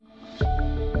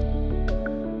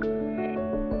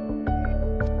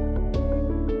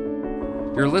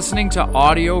You're listening to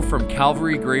audio from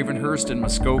Calvary Gravenhurst in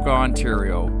Muskoka,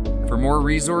 Ontario. For more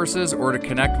resources or to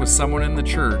connect with someone in the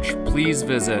church, please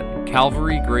visit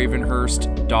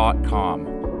calvarygravenhurst.com.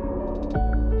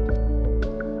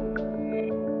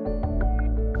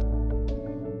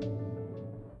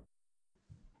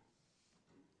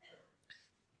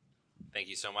 Thank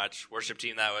you so much. Worship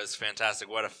team, that was fantastic.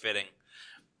 What a fitting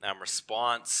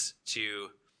response to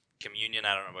communion.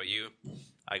 I don't know about you.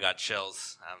 I got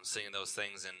chills singing those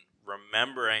things and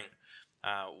remembering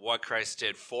what Christ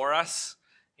did for us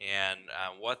and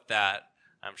what that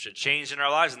should change in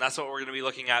our lives. And that's what we're going to be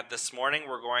looking at this morning.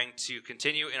 We're going to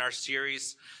continue in our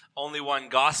series, Only One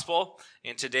Gospel.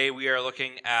 And today we are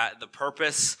looking at the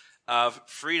purpose of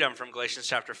freedom from Galatians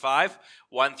chapter 5,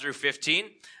 1 through 15.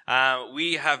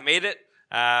 We have made it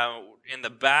in the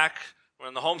back. We're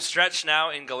in the home stretch now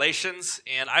in Galatians,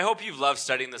 and I hope you've loved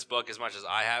studying this book as much as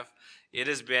I have. It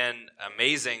has been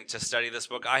amazing to study this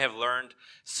book. I have learned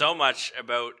so much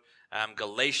about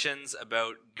Galatians,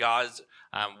 about God's,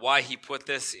 why he put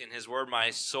this in his word. My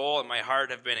soul and my heart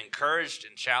have been encouraged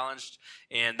and challenged,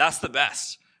 and that's the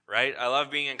best, right? I love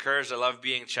being encouraged. I love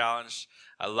being challenged.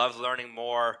 I love learning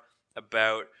more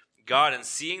about God and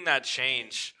seeing that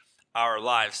change our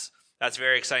lives. That's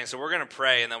very exciting. So we're going to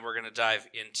pray, and then we're going to dive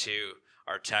into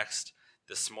our text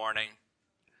this morning.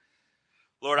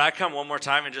 Lord, I come one more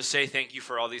time and just say thank you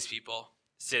for all these people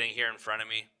sitting here in front of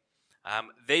me.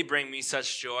 They bring me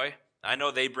such joy. I know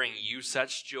they bring you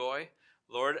such joy,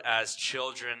 Lord, as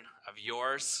children of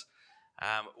yours.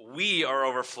 We are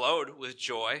overflowed with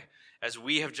joy as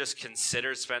we have just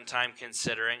spent time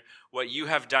considering what you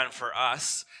have done for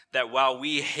us, that while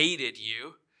we hated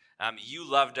you, you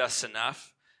loved us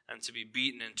enough to be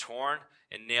beaten and torn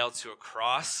and nailed to a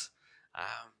cross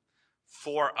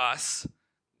for us.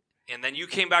 And then you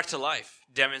came back to life,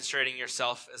 demonstrating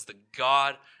yourself as the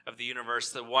God of the universe,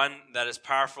 the one that is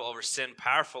powerful over sin,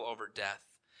 powerful over death.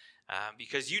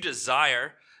 Because you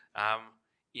desire,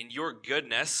 in your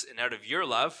goodness and out of your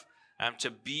love, to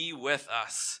be with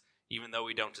us, even though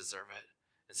we don't deserve it.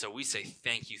 And so we say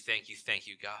thank you,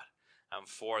 God,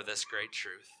 for this great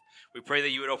truth. We pray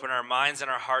that you would open our minds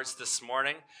and our hearts this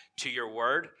morning to your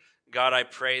word. God, I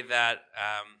pray that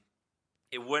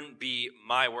it wouldn't be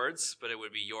my words, but it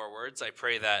would be your words. I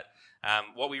pray that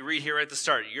what we read here at the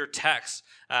start, your text,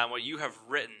 what you have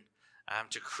written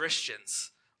to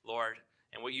Christians, Lord,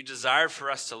 and what you desired for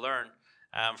us to learn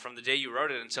from the day you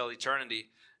wrote it until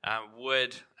eternity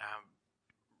would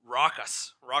rock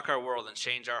us, rock our world, and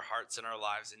change our hearts and our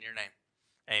lives in your name.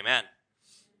 Amen.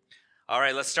 All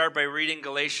right, let's start by reading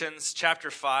Galatians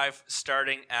chapter 5,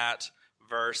 starting at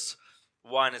verse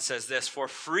 1. It says this: "For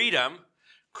freedom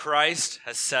Christ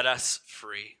has set us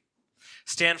free.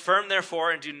 Stand firm,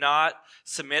 therefore, and do not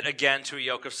submit again to a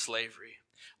yoke of slavery.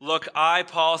 Look, I,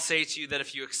 Paul, say to you that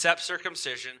if you accept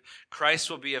circumcision, Christ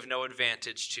will be of no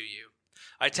advantage to you.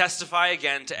 I testify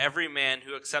again to every man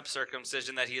who accepts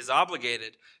circumcision that he is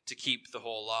obligated to keep the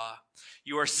whole law.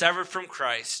 You are severed from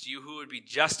Christ, you who would be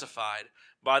justified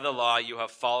by the law. You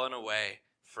have fallen away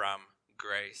from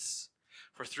grace.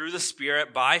 For through the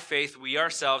Spirit, by faith, we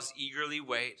ourselves eagerly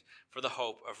wait for the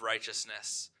hope of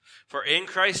righteousness. For in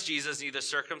Christ Jesus, neither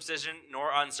circumcision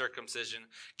nor uncircumcision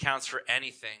counts for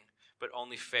anything, but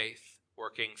only faith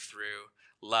working through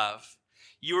love.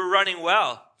 You were running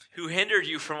well. Who hindered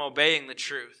you from obeying the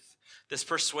truth? This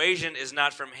persuasion is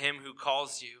not from him who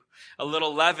calls you. A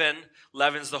little leaven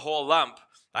leavens the whole lump.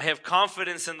 I have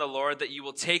confidence in the Lord that you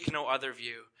will take no other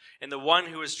view, and the one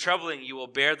who is troubling you will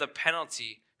bear the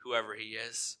penalty, whoever he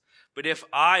is. But if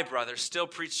I, brother, still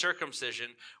preach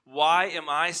circumcision, why am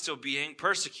I still being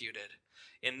persecuted?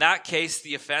 In that case,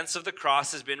 the offense of the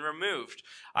cross has been removed.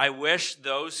 I wish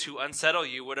those who unsettle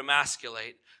you would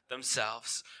emasculate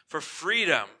themselves. For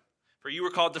you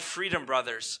were called to freedom,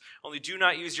 brothers. Only do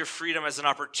not use your freedom as an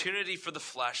opportunity for the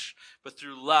flesh, but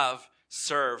through love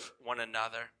serve one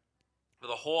another. For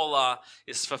the whole law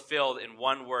is fulfilled in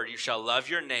one word: you shall love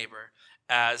your neighbor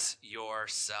as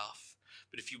yourself.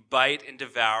 But if you bite and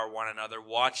devour one another,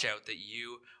 watch out that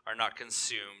you are not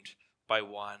consumed by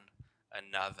one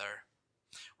another."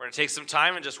 We're going to take some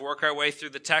time and just work our way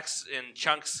through the text in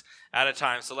chunks at a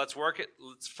time. So let's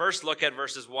first look at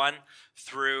verses 1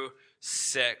 through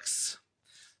 6.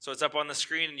 So it's up on the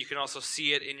screen, and you can also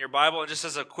see it in your Bible. And just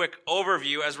as a quick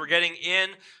overview, as we're getting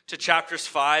into chapters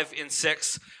 5 and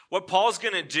 6, what Paul's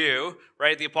going to do,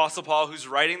 right, the Apostle Paul, who's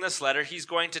writing this letter, he's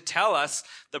going to tell us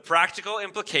the practical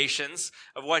implications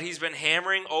of what he's been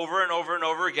hammering over and over and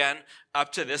over again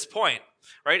up to this point,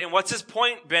 right? And what's his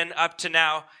point been up to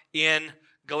now in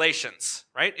Galatians,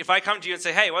 right? If I come to you and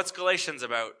say, hey, what's Galatians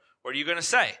about? What are you going to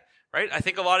say, right? I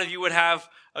think a lot of you would have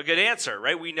a good answer,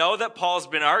 right? We know that Paul's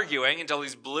been arguing until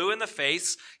he's blue in the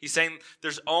face. He's saying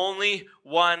there's only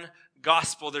one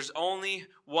gospel. There's only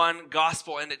one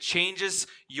gospel, and it changes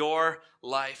your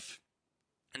life.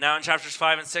 And now in chapters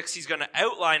 5 and 6, he's going to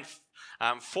outline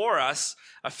for us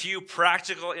a few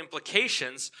practical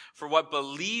implications for what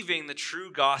believing the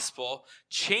true gospel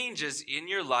changes in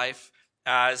your life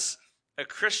as a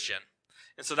Christian.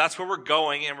 And so that's where we're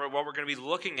going and what we're going to be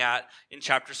looking at in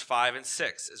chapters 5 and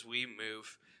 6 as we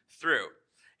move through.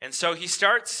 And so he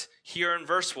starts here in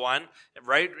verse 1,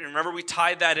 right? Remember, we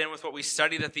tied that in with what we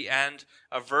studied at the end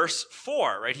of verse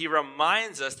 4, right? He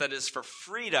reminds us that it is for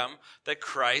freedom that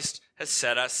Christ has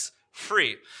set us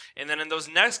free. And then in those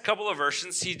next couple of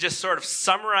verses, he just sort of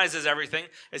summarizes everything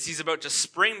as he's about to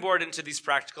springboard into these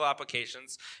practical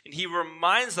applications. And he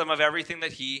reminds them of everything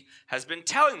that he has been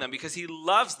telling them because he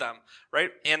loves them, right?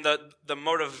 And the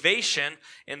motivation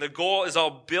and the goal is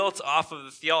all built off of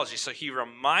the theology. So he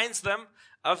reminds them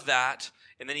of that,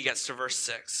 and then he gets to verse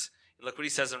 6. And look what he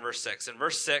says in verse 6. In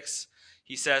verse 6,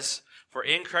 he says, "For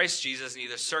in Christ Jesus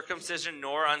neither circumcision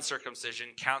nor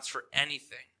uncircumcision counts for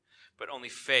anything, but only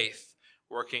faith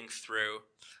working through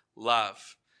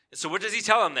love." And so what does he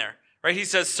tell them there? Right? He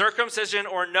says circumcision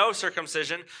or no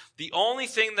circumcision, the only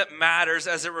thing that matters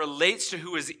as it relates to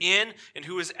who is in and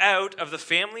who is out of the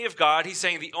family of God, he's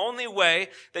saying the only way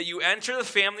that you enter the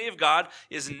family of God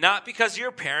is not because of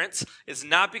your parents, it's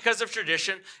not because of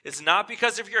tradition, it's not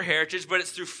because of your heritage, but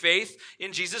it's through faith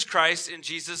in Jesus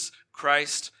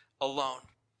Christ alone.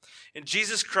 In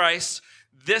Jesus Christ,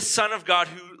 this Son of God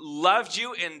who loved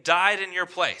you and died in your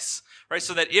place, right?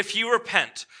 So that if you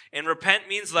repent, and repent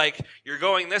means like you're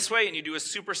going this way and you do a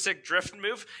super sick drift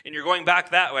move and you're going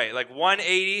back that way, like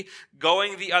 180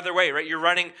 going the other way, right? You're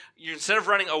instead of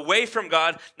running away from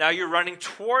God, now you're running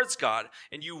towards God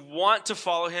and you want to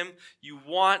follow him. You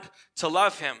want to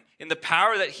love him in the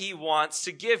power that he wants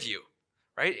to give you,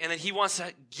 right? And then he wants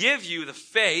to give you the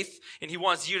faith and he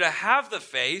wants you to have the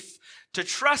faith to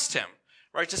trust him,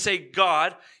 right? To say,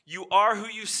 God, you are who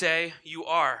you say you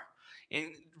are.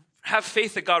 And have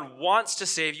faith that God wants to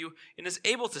save you and is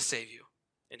able to save you.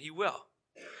 And he will.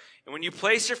 And when you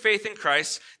place your faith in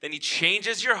Christ, then he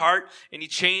changes your heart and he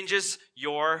changes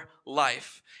your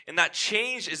life. And that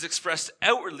change is expressed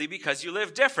outwardly because you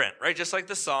live different, right? Just like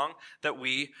the song that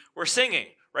we were singing,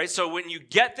 right? So when you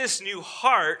get this new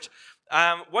heart,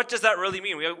 what does that really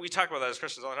mean? We talk about that as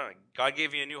Christians all the time. God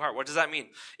gave you a new heart. What does that mean?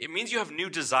 It means you have new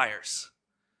desires.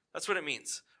 That's what it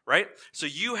means, right? So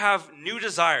you have new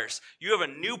desires. You have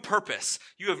a new purpose.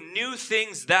 You have new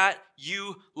things that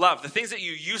you love. The things that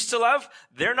you used to love,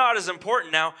 they're not as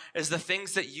important now as the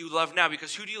things that you love now.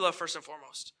 Because who do you love first and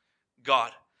foremost?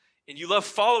 God. And you love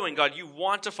following God. You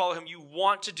want to follow him. You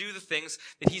want to do the things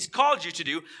that he's called you to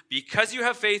do because you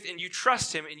have faith and you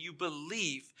trust him and you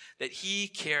believe that he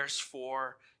cares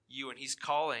for you and he's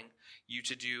calling you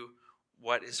to do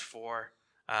what is for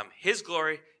his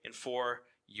glory and for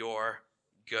your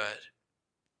good.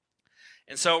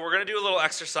 And so we're going to do a little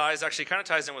exercise. Actually, it kind of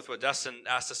ties in with what Dustin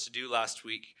asked us to do last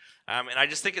week. And I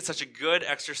just think it's such a good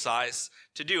exercise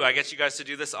to do. I get you guys to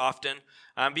do this often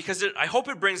because I hope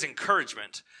it brings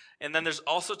encouragement. And then there's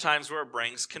also times where it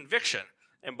brings conviction.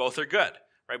 And both are good,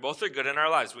 right? Both are good in our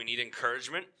lives. We need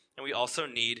encouragement and we also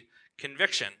need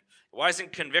conviction. Why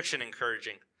isn't conviction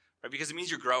encouraging? Right? Because it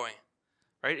means you're growing,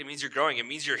 right? It means you're growing. It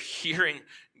means you're hearing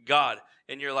God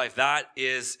in your life. That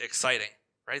is exciting,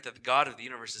 right? That the God of the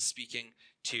universe is speaking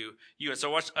to you. And so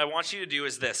what I want you to do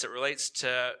is this. It relates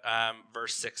to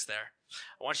verse 6 there.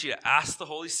 I want you to ask the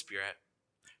Holy Spirit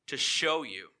to show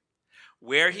you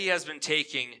where he has been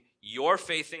taking your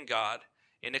faith in God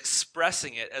and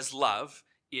expressing it as love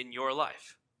in your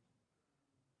life.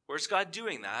 Where's God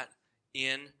doing that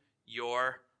in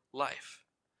your life?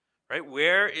 Right?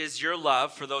 Where is your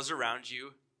love for those around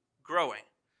you growing?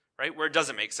 Right? Where it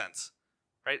doesn't make sense.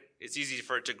 Right? It's easy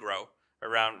for it to grow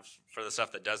around for the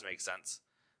stuff that does make sense.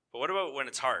 But what about when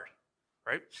it's hard?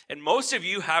 Right? And most of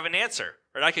you have an answer.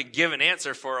 Right? I could give an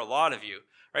answer for a lot of you.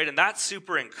 Right? And that's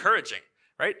super encouraging.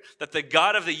 Right? That the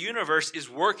God of the universe is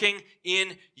working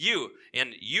in you.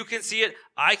 And you can see it.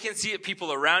 I can see it.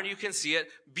 People around you can see it.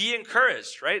 Be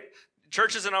encouraged. Right?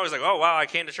 Church isn't always like, oh, wow, I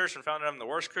came to church and found out I'm the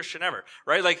worst Christian ever.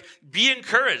 Right? Like, be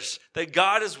encouraged that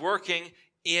God is working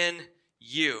in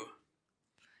you.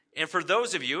 And for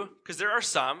those of you, because there are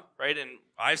some, right, and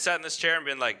I've sat in this chair and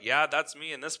been like, yeah, that's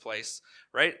me in this place,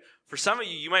 right? For some of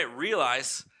you, you might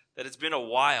realize that it's been a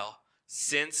while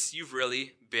since you've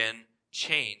really been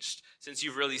changed, since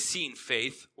you've really seen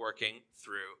faith working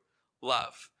through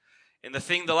love. And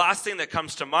the last thing that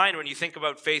comes to mind when you think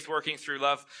about faith working through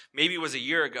love, maybe was a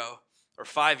year ago, or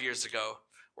 5 years ago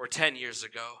or 10 years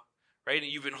ago, right?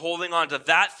 And you've been holding on to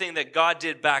that thing that God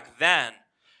did back then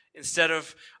instead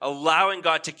of allowing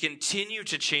God to continue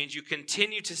to change you,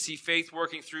 continue to see faith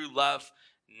working through love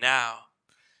now.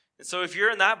 And so if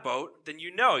you're in that boat, then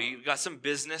you know you've got some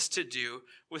business to do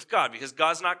with God, because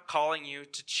God's not calling you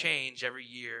to change every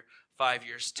year, 5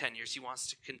 years, 10 years. He wants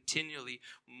to continually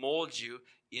mold you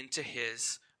into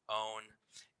his own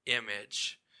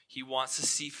image. He wants to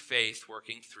see faith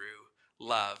working through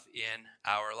love in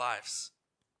our lives.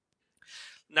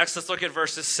 Next, let's look at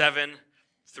verses 7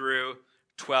 through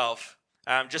 12.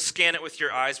 Just scan it with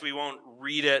your eyes. We won't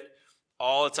read it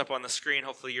all. It's up on the screen.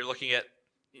 Hopefully you're looking at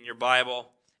in your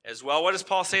Bible as well. What does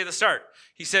Paul say at the start?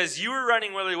 He says, you were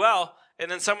running really well,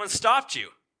 and then someone stopped you,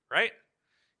 right?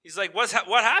 He's like, what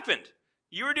happened?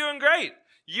 You were doing great.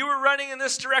 You were running in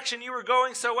this direction. You were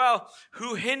going so well.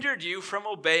 Who hindered you from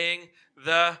obeying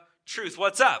the truth?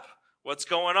 What's up? What's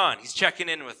going on? He's checking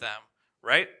in with them,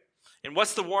 right? And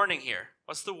what's the warning here?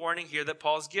 What's the warning here that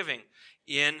Paul's giving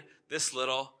in this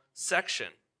little section?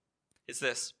 It's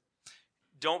this.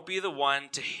 Don't be the one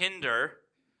to hinder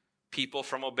people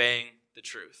from obeying the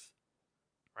truth,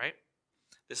 right?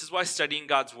 This is why studying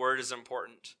God's word is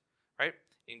important, right?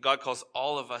 And God calls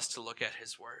all of us to look at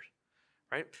his word,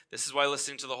 right? This is why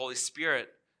listening to the Holy Spirit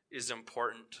is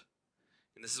important.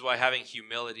 And this is why having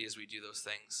humility as we do those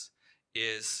things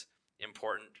is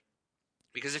important.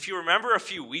 Because if you remember a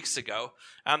few weeks ago,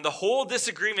 the whole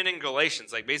disagreement in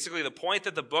Galatians, like basically the point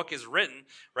that the book is written,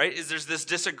 right, is there's this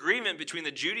disagreement between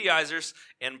the Judaizers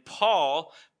and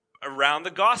Paul around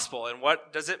the gospel and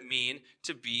what does it mean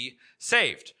to be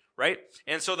saved, right?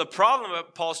 And so the problem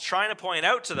that Paul's trying to point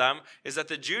out to them is that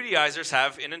the Judaizers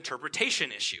have an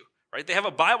interpretation issue, right? They have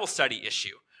a Bible study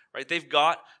issue, right? They've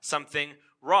got something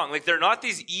wrong. Like, they're not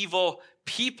these evil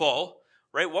people,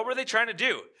 right? What were they trying to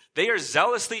do? They are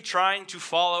zealously trying to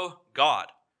follow God,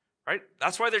 right?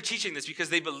 That's why they're teaching this, because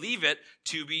they believe it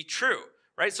to be true,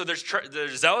 right? So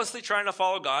they're zealously trying to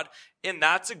follow God, and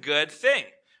that's a good thing,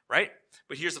 right?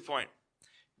 But here's the point.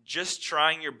 Just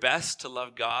trying your best to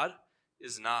love God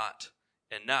is not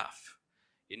enough.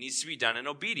 It needs to be done in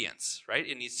obedience, right?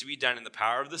 It needs to be done in the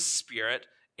power of the Spirit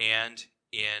and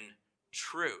in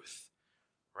truth,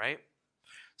 right?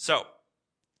 So,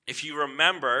 if you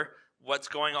remember what's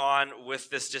going on with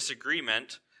this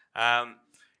disagreement,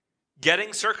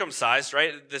 getting circumcised,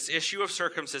 right? This issue of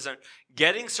circumcision,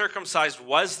 getting circumcised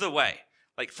was the way,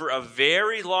 like for a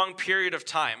very long period of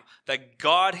time, that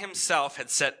God himself had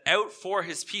set out for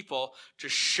his people to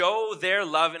show their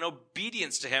love and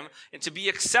obedience to him and to be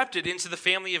accepted into the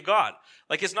family of God.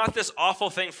 Like, it's not this awful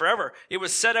thing forever. It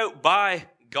was set out by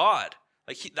God.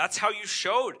 Like, that's how you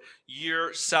showed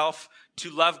yourself to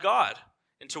love God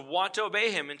and to want to obey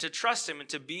him and to trust him and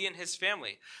to be in his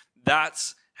family.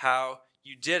 That's how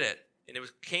you did it. And it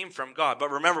came from God. But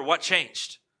remember, what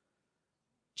changed?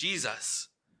 Jesus,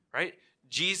 right?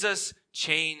 Jesus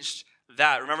changed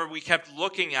that. Remember, we kept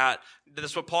looking at,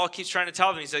 that's what Paul keeps trying to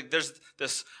tell them. He's like, there's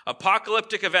this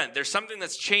apocalyptic event. There's something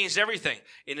that's changed everything.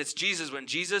 And it's Jesus, when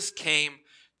Jesus came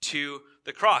to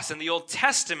the cross. And the Old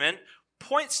Testament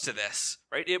points to this,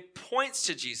 right? It points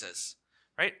to Jesus,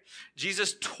 right?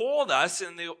 Jesus told us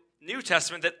in the New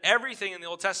Testament that everything in the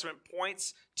Old Testament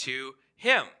points to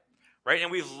him, right? And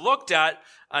we've looked at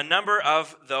a number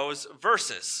of those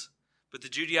verses, but the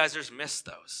Judaizers missed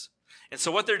those. And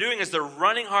so what they're doing is they're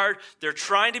running hard, they're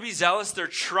trying to be zealous, they're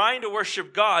trying to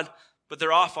worship God, but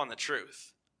they're off on the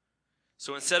truth.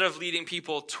 So instead of leading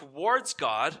people towards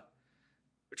God,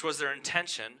 which was their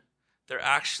intention, they're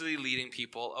actually leading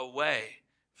people away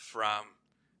from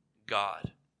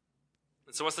God.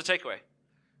 And so what's the takeaway,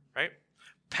 right?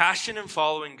 Passion in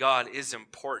following God is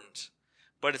important,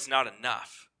 but it's not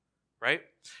enough, right?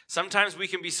 Sometimes we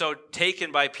can be so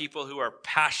taken by people who are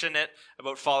passionate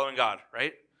about following God,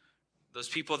 right? Those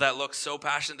people that look so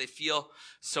passionate, they feel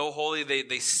so holy,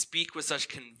 they speak with such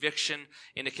conviction,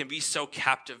 and it can be so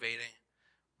captivating,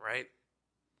 right?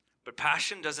 But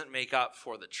passion doesn't make up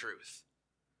for the truth,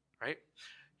 right?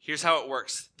 Here's how it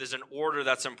works. There's an order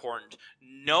that's important.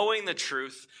 Knowing the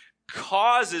truth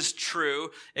causes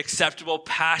true, acceptable,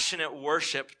 passionate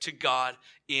worship to God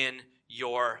in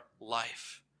your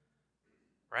life,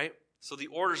 right? So the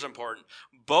order is important.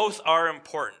 Both are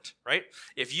important, right?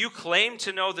 If you claim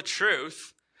to know the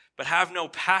truth but have no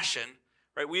passion,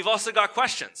 right? We've also got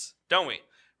questions, don't we?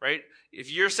 Right?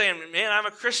 If you're saying, man, I'm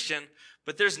a Christian,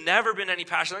 but there's never been any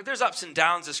passion. Like, there's ups and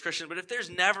downs as Christian, but if there's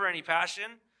never any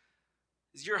passion,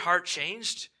 is your heart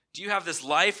changed? Do you have this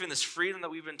life and this freedom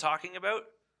that we've been talking about?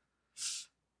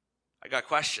 I got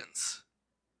questions.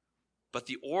 But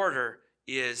the order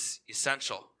is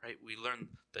essential, right? We learn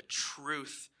the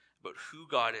truth about who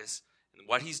God is and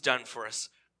what he's done for us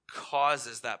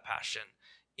causes that passion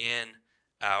in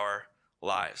our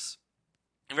lives.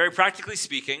 And very practically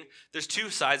speaking, there's two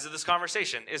sides of this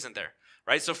conversation, isn't there?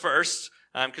 Right? So first,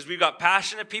 because we've got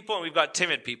passionate people and we've got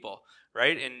timid people,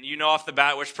 right? And you know off the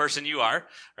bat which person you are,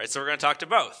 right? So we're going to talk to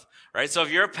both, right? So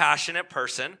if you're a passionate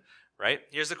person, right,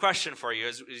 here's a question for you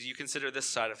as you consider this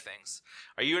side of things.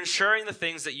 Are you ensuring the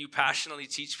things that you passionately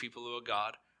teach people about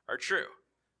God are true,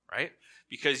 right?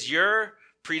 Because your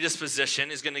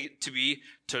predisposition is going to be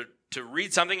to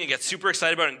read something and get super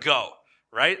excited about it and go,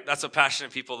 right? That's what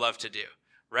passionate people love to do,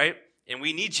 right? And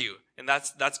we need you, and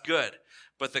that's good.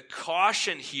 But the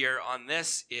caution here on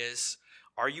this is,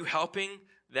 are you helping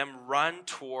them run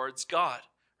towards God,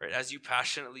 right, as you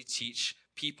passionately teach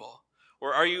people?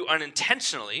 Or are you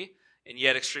unintentionally, and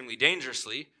yet extremely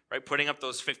dangerously, right, putting up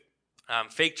those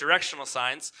fake directional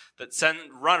signs that send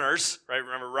runners, right,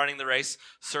 remember running the race,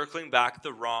 circling back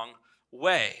the wrong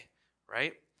way,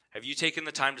 right? Have you taken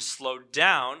the time to slow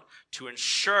down to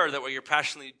ensure that what you're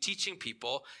passionately teaching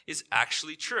people is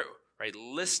actually true, right?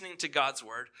 Listening to God's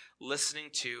word, listening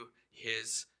to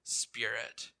his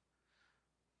Spirit.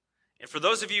 And for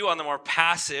those of you on the more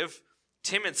passive,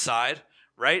 timid side,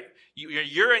 right,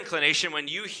 your inclination when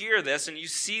you hear this and you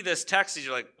see this text is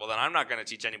you're like, well, then I'm not going to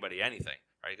teach anybody anything,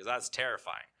 right? Because that's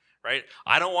terrifying, right?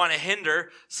 I don't want to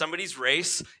hinder somebody's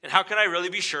race, and how can I really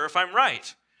be sure if I'm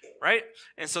right? Right?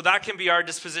 And so that can be our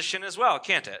disposition as well,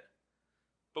 can't it?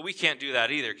 But we can't do that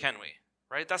either, can we?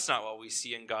 Right? That's not what we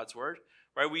see in God's word.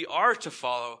 Right? We are to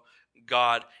follow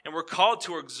God, and we're called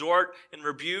to exhort and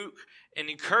rebuke and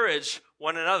encourage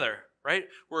one another. Right?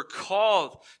 We're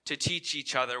called to teach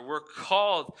each other. We're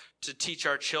called to teach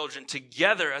our children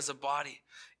together as a body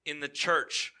in the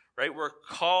church. Right? We're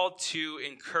called to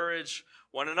encourage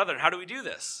one another. And how do we do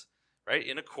this? Right,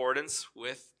 in accordance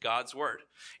with God's word.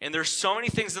 And there's so many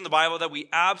things in the Bible that we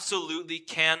absolutely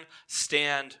can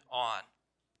stand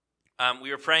on.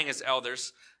 We were praying as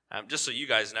elders, just so you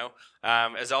guys know.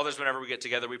 As elders, whenever we get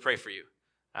together, we pray for you.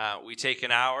 We take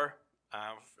an hour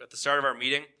at the start of our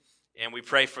meeting, and we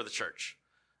pray for the church.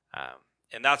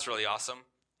 And that's really awesome.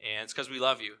 And it's because we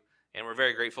love you, and we're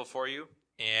very grateful for you.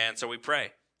 And so we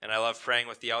pray. And I love praying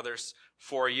with the elders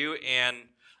for you. And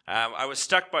I was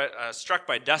struck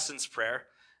by Dustin's prayer,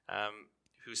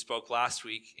 who spoke last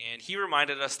week, and he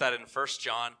reminded us that in 1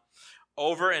 John,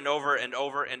 over and over and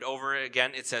over and over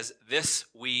again, it says, "This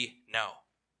we know."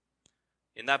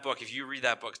 In that book, if you read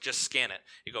that book, just scan it.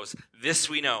 It goes, "This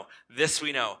we know, this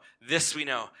we know, this we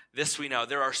know, this we know."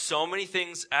 There are so many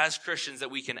things as Christians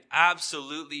that we can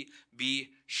absolutely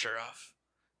be sure of.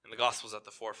 And the gospel's at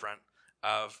the forefront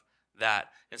of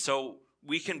that. And so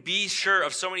we can be sure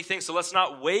of so many things, so let's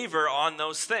not waver on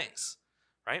those things,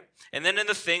 right? And then in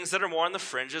the things that are more on the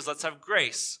fringes, let's have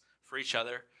grace for each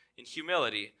other in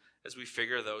humility as we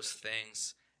figure those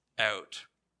things out.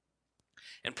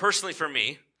 And personally for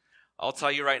me, I'll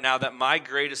tell you right now that my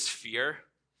greatest fear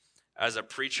as a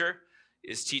preacher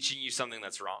is teaching you something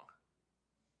that's wrong.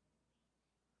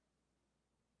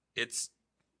 It's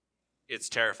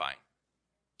terrifying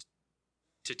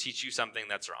to teach you something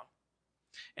that's wrong.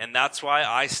 And that's why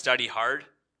I study hard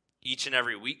each and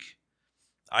every week.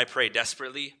 I pray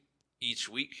desperately each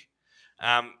week.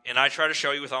 And I try to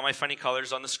show you with all my funny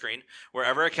colors on the screen.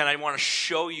 Wherever I can, I want to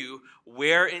show you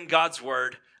where in God's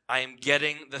word I am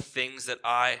getting the things that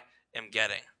I am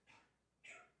getting.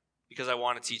 Because I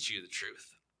want to teach you the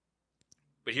truth.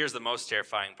 But here's the most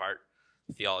terrifying part,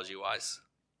 theology-wise.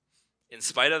 In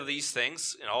spite of these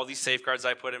things and all these safeguards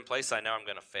I put in place, I know I'm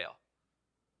going to fail.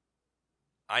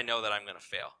 I know that I'm going to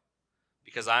fail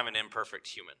because I'm an imperfect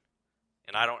human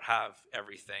and I don't have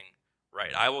everything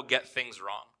right. I will get things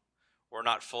wrong or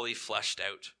not fully fleshed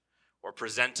out or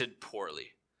presented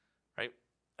poorly, right?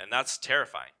 And that's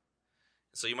terrifying.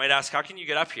 So you might ask, how can you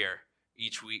get up here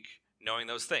each week knowing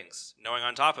those things? Knowing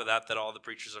on top of that all the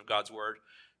preachers of God's word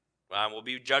will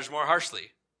be judged more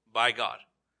harshly by God.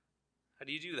 How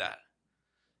do you do that?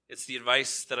 It's the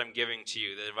advice that I'm giving to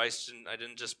you. The advice, I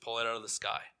didn't just pull it out of the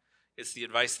sky. It's the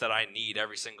advice that I need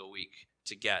every single week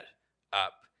to get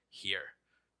up here,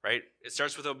 right? It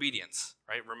starts with obedience,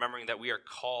 right? Remembering that we are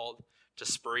called to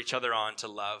spur each other on to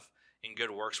love and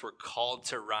good works. We're called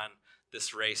to run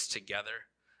this race together.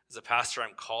 As a pastor,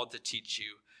 I'm called to teach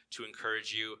you, to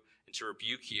encourage you, and to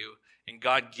rebuke you. And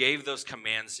God gave those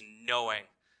commands knowing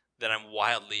that I'm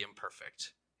wildly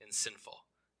imperfect and sinful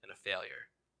and a failure.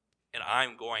 And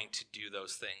I'm going to do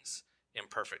those things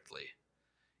imperfectly.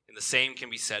 And the same can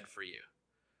be said for you,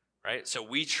 right? So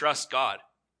we trust God,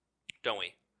 don't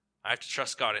we? I have to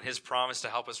trust God and his promise to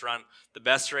help us run the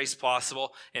best race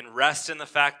possible and rest in the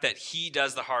fact that he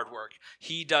does the hard work.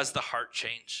 He does the heart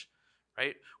change,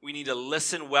 right? We need to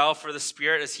listen well for the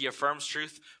Spirit as he affirms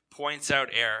truth, points out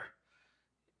error.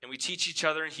 And we teach each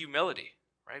other in humility,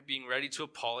 right? Being ready to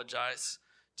apologize,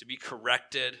 to be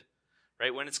corrected,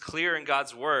 right? When it's clear in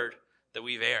God's word that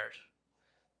we've erred.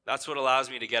 That's what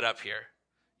allows me to get up here,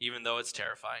 even though it's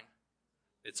terrifying.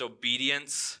 It's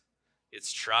obedience,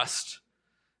 it's trust,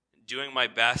 doing my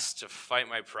best to fight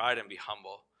my pride and be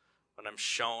humble when I'm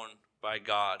shown by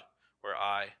God where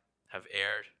I have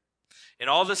erred. And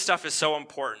all this stuff is so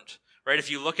important, right? If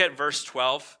you look at verse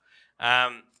 12,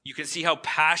 you can see how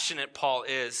passionate Paul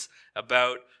is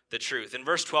about the truth. In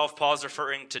verse 12, Paul is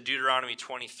referring to Deuteronomy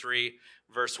 23,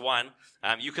 verse 1.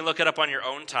 You can look it up on your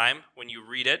own time when you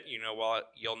read it.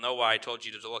 You'll know why I told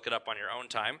you to look it up on your own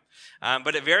time.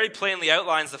 But it very plainly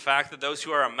outlines the fact that those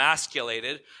who are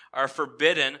emasculated are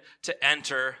forbidden to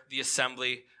enter the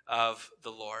assembly of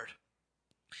the Lord.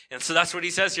 And so that's what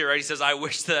he says here, right? He says, I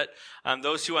wish that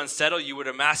those who unsettle you would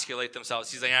emasculate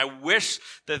themselves. He's saying, I wish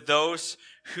that those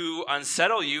who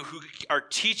unsettle you, who are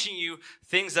teaching you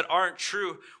things that aren't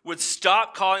true, would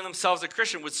stop calling themselves a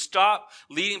Christian, would stop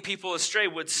leading people astray,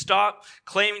 would stop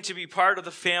claiming to be part of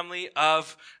the family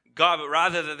of God, but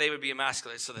rather that they would be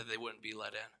emasculated so that they wouldn't be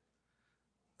let in.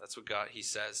 That's what he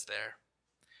says there.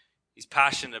 He's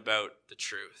passionate about the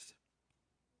truth.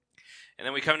 And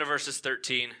then we come to verses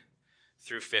 13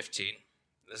 through 15.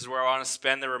 This is where I want to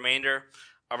spend the remainder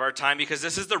of our time, because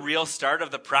this is the real start of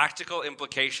the practical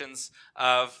implications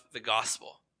of the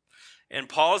gospel. And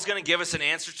Paul is going to give us an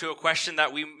answer to a question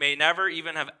that we may never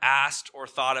even have asked or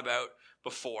thought about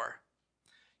before.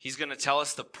 He's going to tell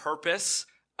us the purpose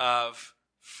of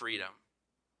freedom.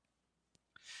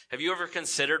 Have you ever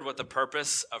considered what the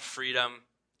purpose of freedom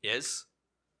is?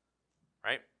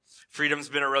 Right? Freedom's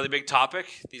been a really big topic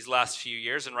these last few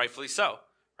years, and rightfully so.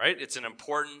 Right? It's an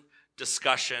important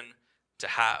discussion to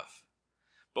have.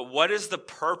 But what is the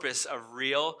purpose of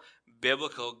real,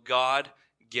 biblical,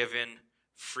 God-given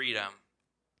freedom?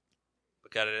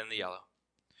 Look at it in the yellow.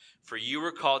 For you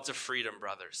were called to freedom,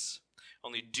 brothers.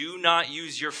 Only do not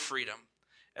use your freedom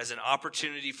as an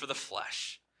opportunity for the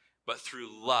flesh, but through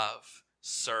love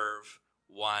serve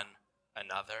one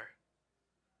another.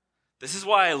 This is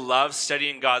why I love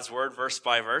studying God's word verse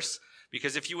by verse,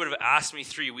 because if you would have asked me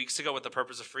 3 weeks ago what the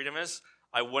purpose of freedom is,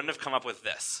 I wouldn't have come up with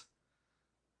this.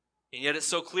 And yet it's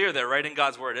so clear there, right in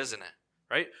God's word, isn't it?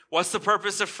 Right? What's the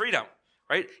purpose of freedom?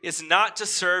 Right? It's not to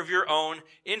serve your own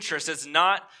interests. It's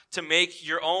not to make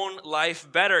your own life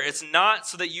better. It's not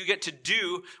so that you get to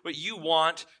do what you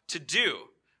want to do.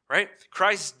 Right?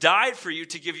 Christ died for you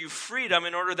to give you freedom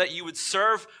in order that you would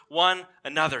serve one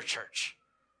another, church,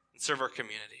 and serve our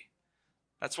community.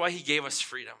 That's why he gave us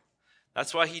freedom.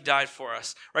 That's why he died for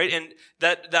us. Right? And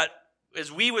that as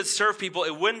we would serve people,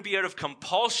 it wouldn't be out of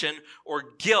compulsion or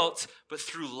guilt, but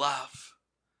through love.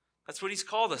 That's what he's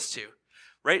called us to,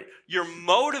 right? You're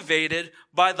motivated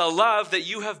by the love that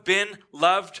you have been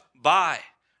loved by,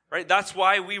 right? That's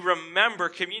why we remember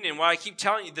communion, why I keep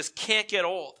telling you this can't get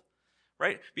old,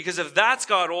 right? Because if that's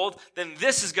got old, then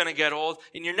this is going to get old,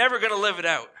 and you're never going to live it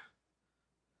out.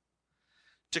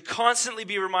 To constantly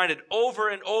be reminded over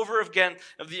and over again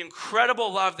of the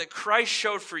incredible love that Christ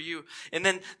showed for you. And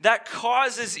then that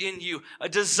causes in you a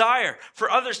desire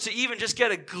for others to even just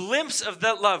get a glimpse of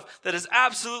that love that has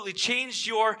absolutely changed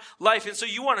your life. And so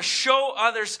you want to show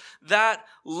others that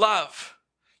love.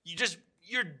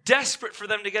 You're desperate for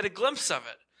them to get a glimpse of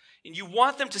it. And you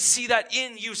want them to see that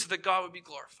in you so that God would be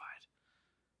glorified.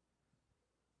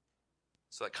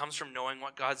 So that comes from knowing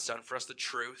what God's done for us, the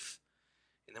truth.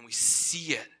 And then we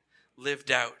see it lived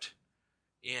out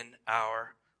in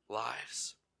our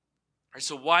lives. All right,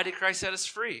 so why did Christ set us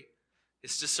free?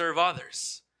 It's to serve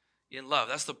others in love.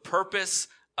 That's the purpose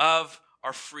of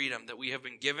our freedom that we have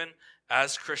been given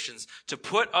as Christians. To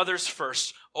put others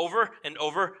first over and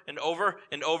over and over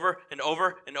and over and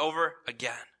over and over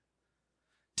again.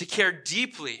 To care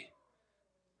deeply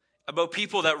about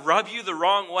people that rub you the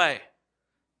wrong way.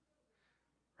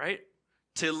 Right?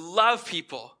 To love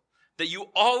people that you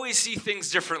always see things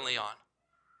differently on.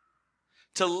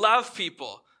 To love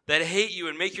people that hate you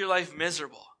and make your life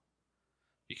miserable.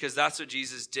 Because that's what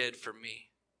Jesus did for me.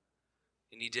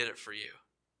 And he did it for you.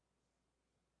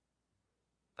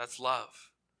 That's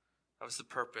love. That was the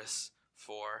purpose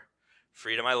for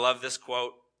freedom. I love this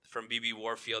quote from B.B.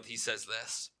 Warfield. He says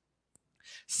this: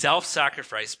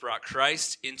 self-sacrifice brought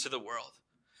Christ into the world.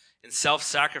 And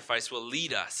self-sacrifice will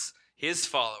lead us, his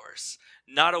followers,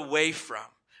 not away from,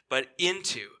 but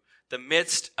into the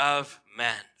midst of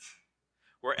men.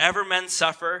 Wherever men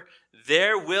suffer,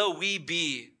 there will we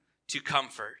be to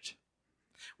comfort.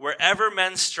 Wherever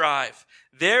men strive,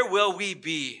 there will we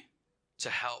be to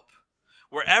help.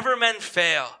 Wherever men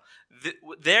fail,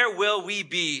 there will we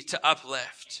be to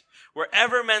uplift.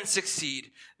 Wherever men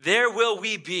succeed, there will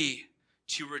we be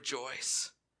to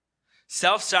rejoice.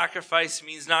 Self-sacrifice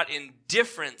means not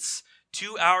indifference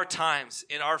to our times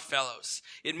in our fellows.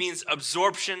 It means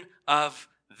absorption of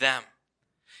them.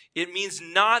 It means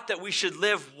not that we should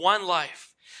live one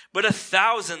life, but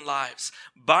 1,000 lives,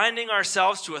 binding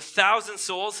ourselves to 1,000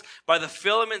 souls by the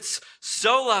filaments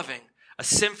so loving, a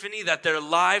symphony that their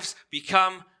lives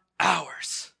become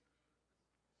ours.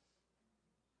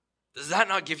 Does that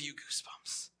not give you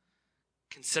goosebumps?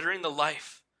 Considering the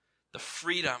life, the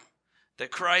freedom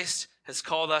that Christ has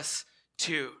called us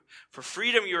to. For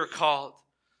freedom you are called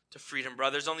to freedom,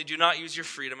 brothers. Only do not use your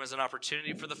freedom as an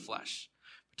opportunity for the flesh,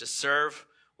 but to serve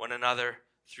one another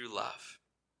through love.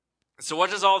 And so what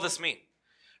does all this mean?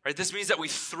 Right? This means that we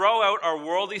throw out our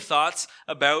worldly thoughts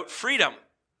about freedom.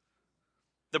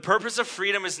 The purpose of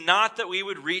freedom is not that we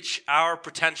would reach our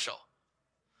potential,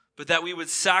 but that we would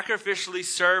sacrificially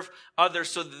serve others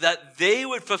so that they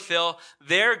would fulfill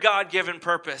their God-given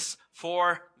purpose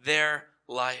for their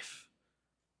life.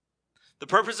 The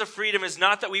purpose of freedom is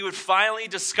not that we would finally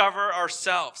discover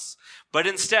ourselves, but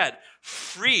instead,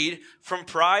 freed from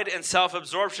pride and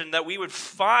self-absorption, that we would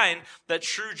find that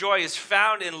true joy is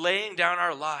found in laying down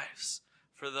our lives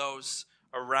for those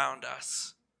around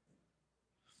us.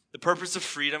 The purpose of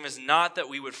freedom is not that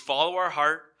we would follow our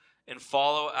heart and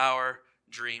follow our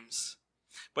dreams,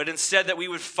 but instead that we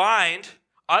would find,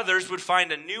 others would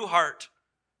find a new heart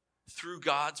through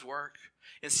God's work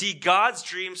and see God's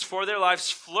dreams for their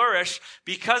lives flourish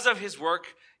because of his work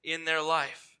in their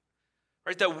life.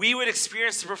 Right? That we would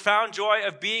experience the profound joy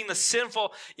of being the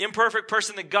sinful, imperfect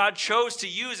person that God chose to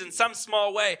use in some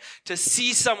small way to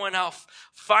see someone else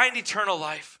find eternal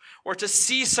life, or to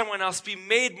see someone else be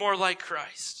made more like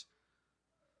Christ.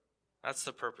 That's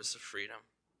the purpose of freedom.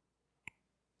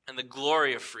 And the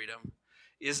glory of freedom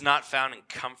is not found in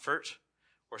comfort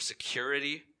or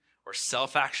security or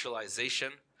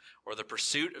self-actualization or the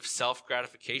pursuit of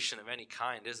self-gratification of any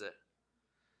kind, is it?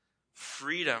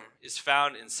 Freedom is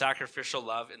found in sacrificial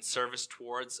love and service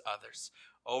towards others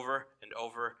over and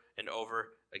over and over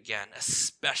again,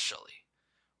 especially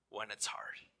when it's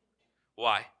hard.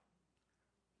 Why?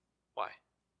 Why?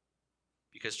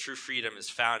 Because true freedom is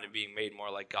found in being made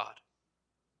more like God.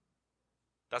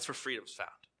 That's where freedom's found,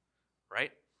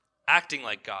 right? Acting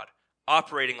like God,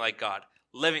 operating like God,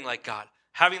 living like God,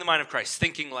 having the mind of Christ,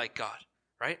 thinking like God,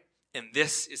 right? And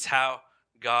this is how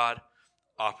God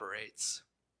operates.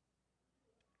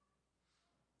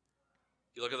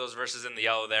 You look at those verses in the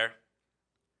yellow there.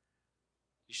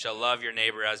 You shall love your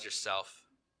neighbor as yourself.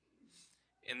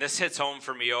 And this hits home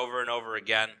for me over and over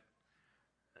again.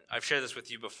 I've shared this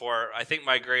with you before. I think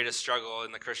my greatest struggle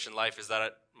in the Christian life is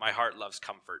that my heart loves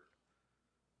comfort.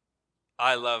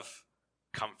 I love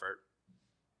comfort.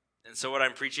 And so what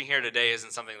I'm preaching here today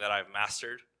isn't something that I've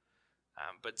mastered,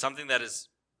 but something that is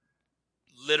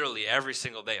literally every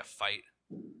single day a fight,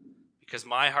 because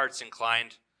my heart's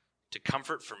inclined to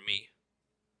comfort for me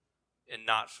and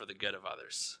not for the good of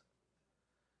others.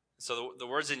 So the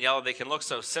words in yellow, they can look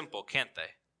so simple, can't they?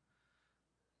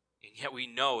 And yet we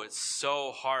know it's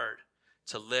so hard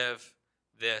to live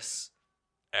this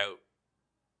out.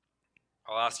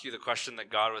 I'll ask you the question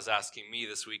that God was asking me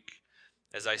this week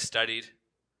as I studied.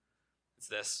 It's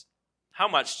this: how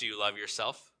much do you love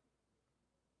yourself?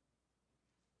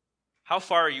 How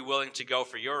far are you willing to go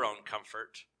for your own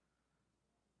comfort,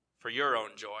 for your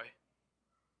own joy?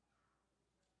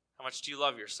 How much do you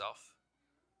love yourself?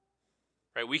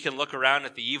 Right? We can look around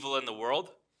at the evil in the world,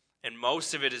 and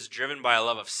most of it is driven by a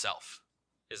love of self,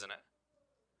 isn't it?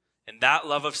 And that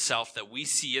love of self that we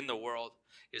see in the world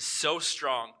is so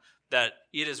strong that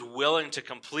it is willing to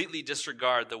completely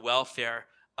disregard the welfare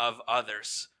of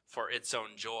others for its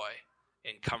own joy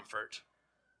and comfort.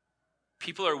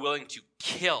 People are willing to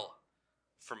kill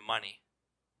for money.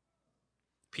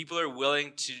 People are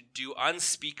willing to do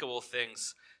unspeakable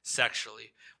things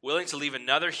sexually, willing to leave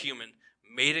another human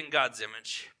made in God's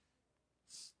image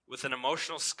with an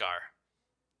emotional scar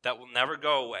that will never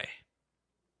go away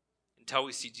until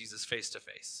we see Jesus face to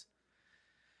face,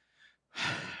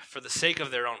 for the sake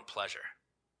of their own pleasure.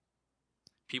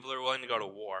 People are willing to go to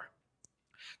war,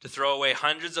 to throw away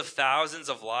hundreds of thousands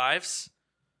of lives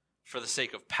for the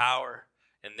sake of power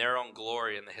and their own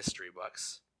glory in the history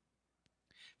books.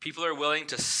 People are willing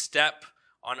to step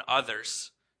on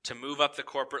others to move up the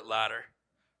corporate ladder.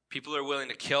 People are willing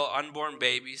to kill unborn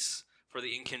babies for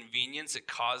the inconvenience it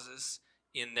causes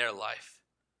in their life.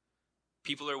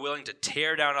 People are willing to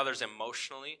tear down others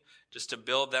emotionally just to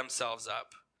build themselves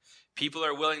up. People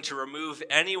are willing to remove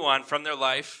anyone from their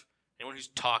life, anyone who's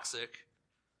toxic,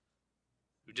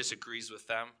 who disagrees with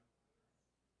them,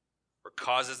 or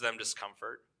causes them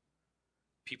discomfort.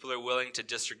 People are willing to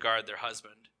disregard their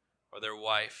husband or their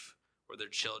wife or their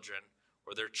children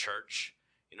or their church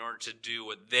in order to do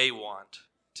what they want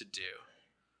to do.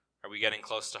 Are we getting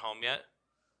close to home yet?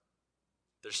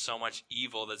 There's so much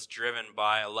evil that's driven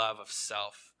by a love of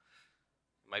self.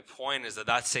 My point is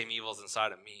that same evil is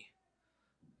inside of me,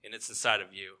 and it's inside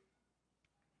of you.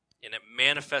 And it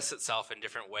manifests itself in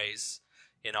different ways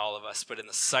in all of us, but in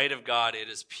the sight of God, it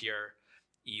is pure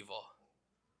evil.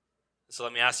 So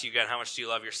let me ask you again, how much do you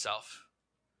love yourself?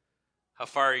 How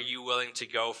far are you willing to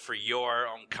go for your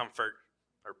own comfort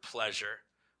or pleasure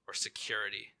or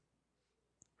security?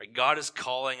 Right? God is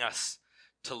calling us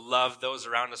to love those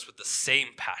around us with the same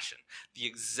passion, the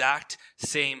exact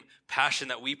same passion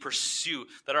that we pursue,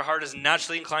 that our heart is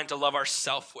naturally inclined to love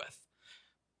ourselves with,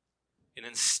 and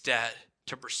instead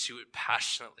to pursue it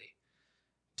passionately,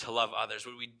 to love others.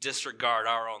 Would we disregard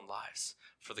our own lives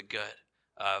for the good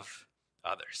of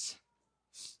others?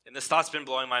 And this thought's been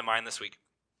blowing my mind this week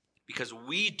because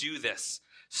we do this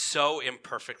so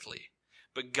imperfectly,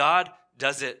 but God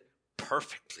does it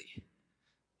perfectly.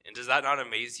 And does that not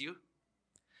amaze you?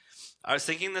 I was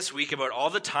thinking this week about all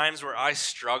the times where I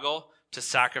struggle to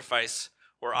sacrifice,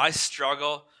 where I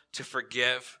struggle to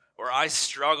forgive, where I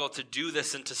struggle to do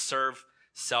this and to serve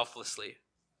selflessly.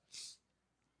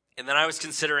 And then I was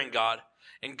considering God,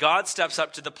 and God steps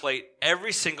up to the plate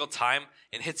every single time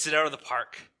and hits it out of the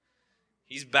park.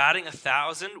 He's batting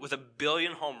 1,000 with 1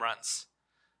 billion home runs.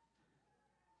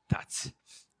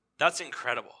 That's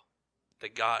incredible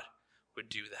that God would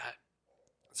do that.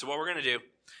 So what we're going to do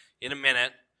in a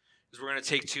minute is we're going to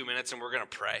take 2 minutes and we're going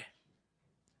to pray.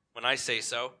 When I say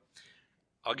so,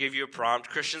 I'll give you a prompt.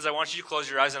 Christians, I want you to close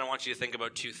your eyes and I want you to think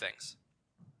about 2 things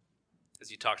as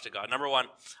you talk to God. Number 1,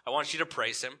 I want you to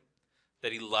praise him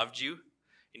that he loved you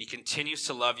and he continues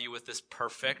to love you with this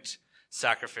perfect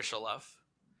sacrificial love.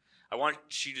 I want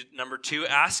you to, number 2,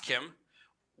 ask him,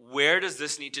 where does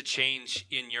this need to change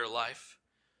in your life?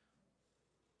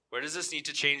 Where does this need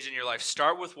to change in your life?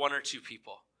 Start with 1 or 2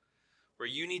 people where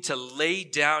you need to lay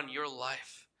down your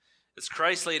life as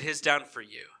Christ laid his down for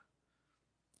you.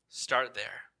 Start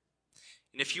there.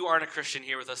 And if you aren't a Christian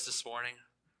here with us this morning,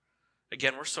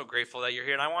 again, we're so grateful that you're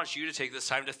here. And I want you to take this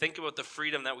time to think about the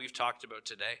freedom that we've talked about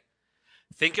today.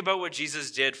 Think about what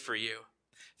Jesus did for you.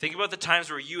 Think about the times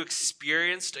where you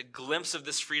experienced a glimpse of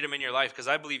this freedom in your life, because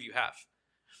I believe you have.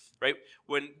 Right?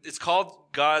 When it's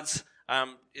called God's,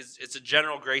 it's a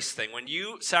general grace thing. When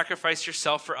you sacrifice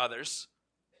yourself for others,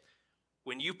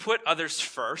 when you put others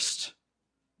first,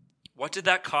 what did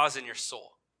that cause in your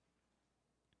soul?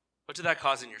 What did that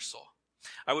cause in your soul?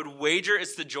 I would wager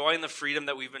it's the joy and the freedom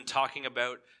that we've been talking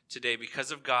about today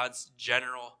because of God's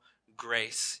general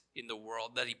grace in the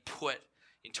world that he put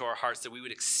into our hearts, that we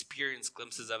would experience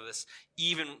glimpses of this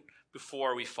even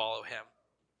before we follow him.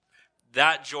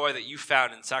 That joy that you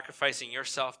found in sacrificing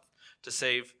yourself to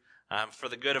save for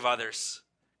the good of others,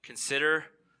 consider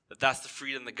that that's the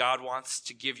freedom that God wants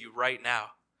to give you right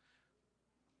now,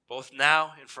 both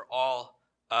now and for all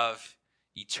of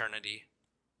eternity.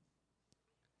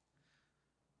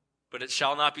 But it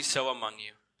shall not be so among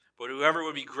you. But whoever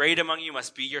would be great among you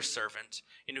must be your servant,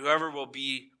 and whoever would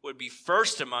be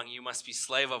first among you must be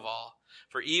slave of all.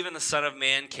 For even the Son of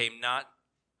Man came not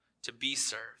to be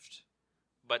served,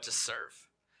 but to serve,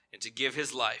 and to give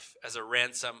his life as a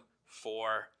ransom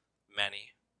for many.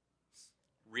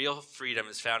 Real freedom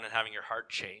is found in having your heart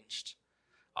changed,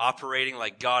 operating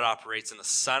like God operates, and the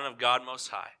Son of God Most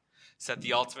High set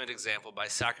the ultimate example by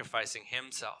sacrificing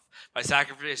himself, by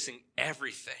sacrificing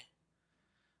everything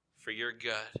for your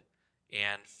good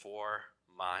and for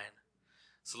mine.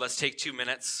 So let's take 2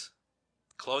 minutes,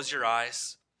 close your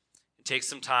eyes, and take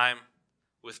some time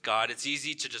with God. It's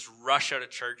easy to just rush out of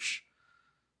church.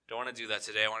 Don't want to do that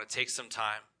today. I want to take some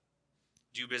time,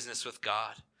 do business with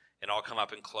God, and I'll come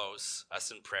up and close us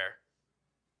in prayer.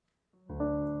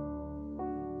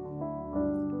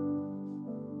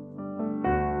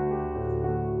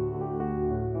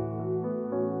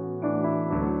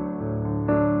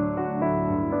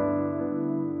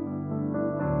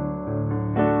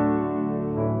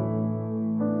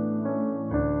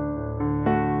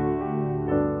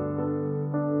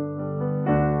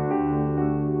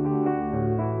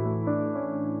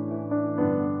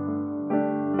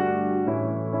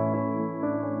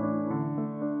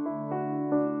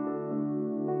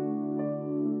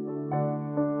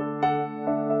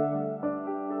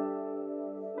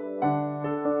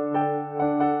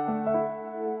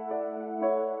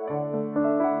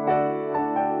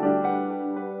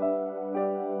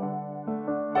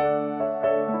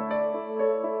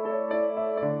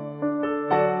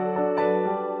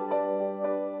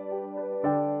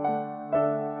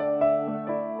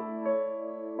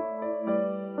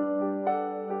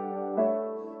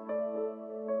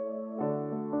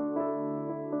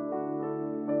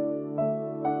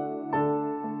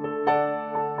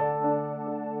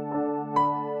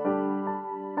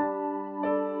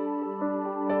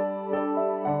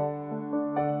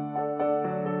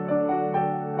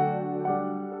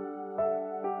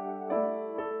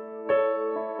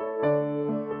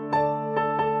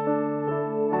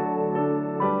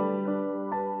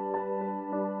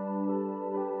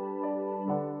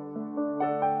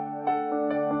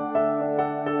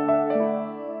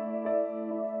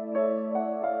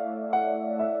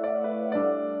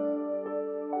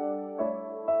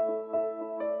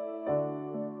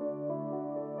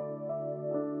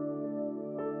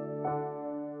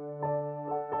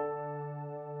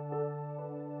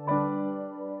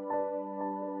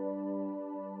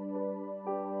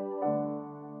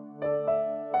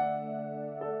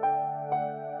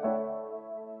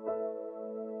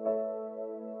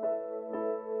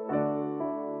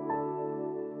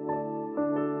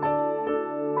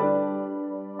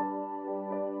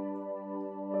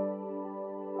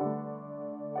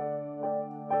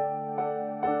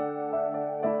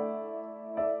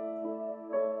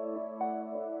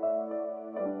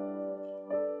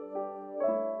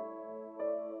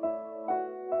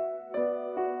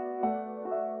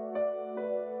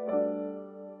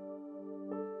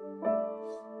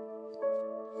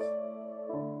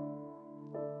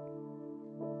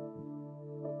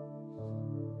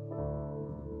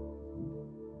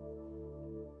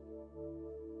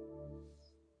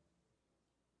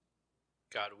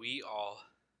 God, we all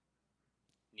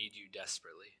need you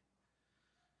desperately.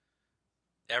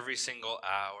 Every single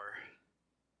hour,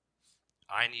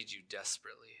 I need you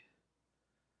desperately.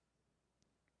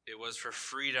 It was for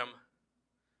freedom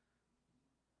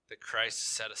that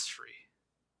Christ set us free.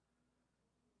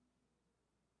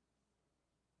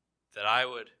 That I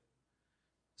would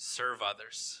serve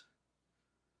others.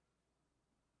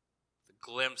 The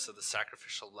glimpse of the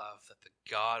sacrificial love that the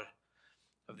God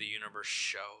of the universe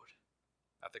showed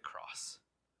at the cross.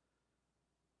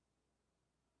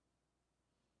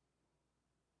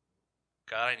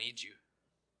 God, I need you.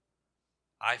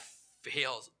 I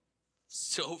fail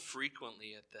so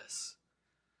frequently at this.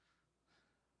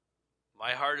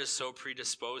 My heart is so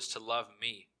predisposed to love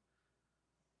me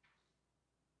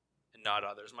and not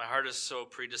others. My heart is so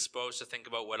predisposed to think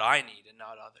about what I need and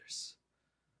not others.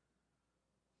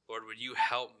 Lord, would you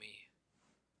help me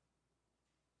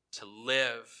to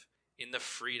live in the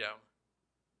freedom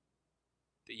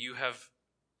that you have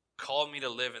called me to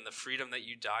live in, the freedom that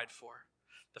you died for,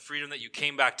 the freedom that you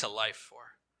came back to life for.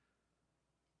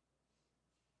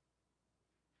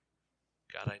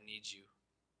 God, I need you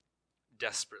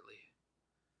desperately.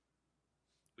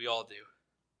 We all do.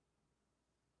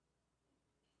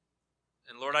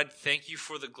 And Lord, I thank you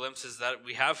for the glimpses that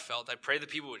we have felt. I pray that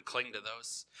people would cling to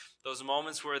those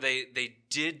moments where they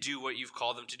did do what you've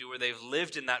called them to do, where they've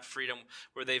lived in that freedom,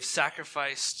 where they've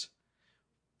sacrificed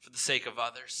for the sake of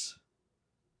others.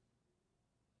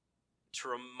 To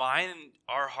remind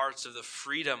our hearts of the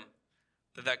freedom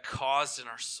that caused in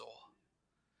our soul.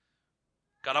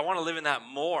 God, I want to live in that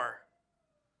more.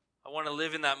 I want to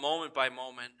live in that moment by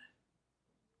moment.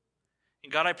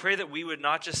 And God, I pray that we would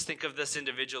not just think of this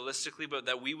individualistically, but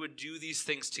that we would do these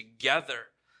things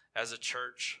together as a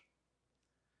church.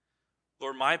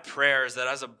 Lord, my prayer is that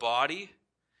as a body,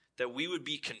 that we would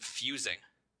be confusing.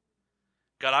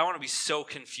 God, I want to be so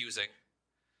confusing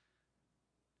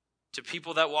to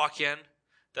people that walk in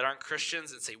that aren't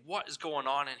Christians and say, what is going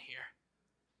on in here?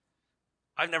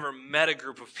 I've never met a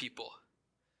group of people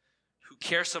who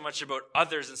care so much about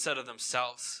others instead of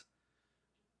themselves.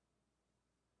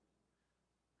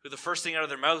 Who the first thing out of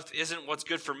their mouth isn't what's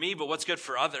good for me, but what's good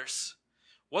for others.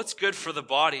 What's good for the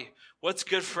body? What's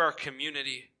good for our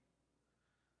community?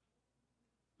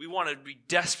 We want to be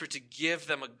desperate to give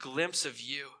them a glimpse of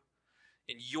you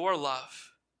and your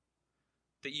love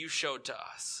that you showed to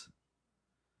us.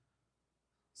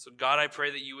 So God, I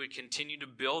pray that you would continue to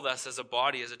build us as a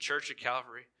body, as a church at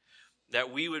Calvary,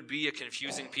 that we would be a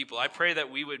confusing people. I pray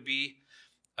that we would be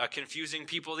a confusing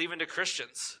people even to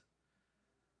Christians.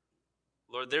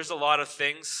 Lord, there's a lot of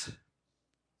things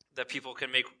that people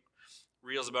can make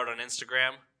reels about on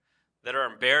Instagram that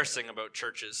are embarrassing about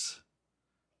churches.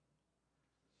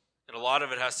 And a lot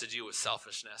of it has to do with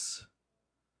selfishness.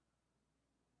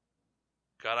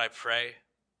 God, I pray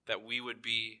that we would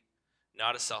be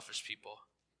not a selfish people,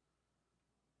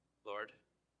 Lord,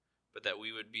 but that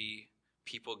we would be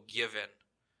people given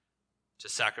to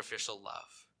sacrificial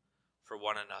love for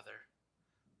one another.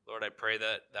 Lord, I pray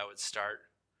that would start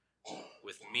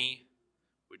with me.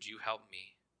 Would you help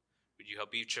me? Would you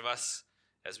help each of us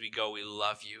as we go? We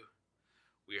love you.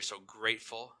 We are so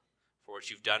grateful for what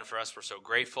you've done for us. We're so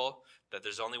grateful that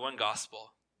there's only one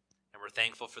gospel, and we're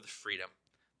thankful for the freedom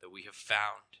that we have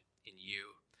found in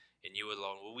you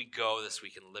alone. Will we go this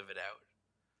week and live it out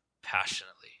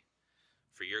passionately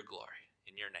for your glory,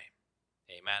 in your name?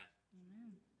 Amen.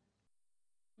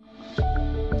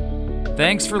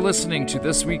 Thanks for listening to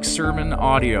this week's sermon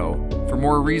audio. For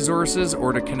more resources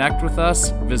or to connect with us,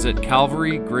 visit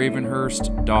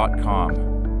calvarygravenhurst.com.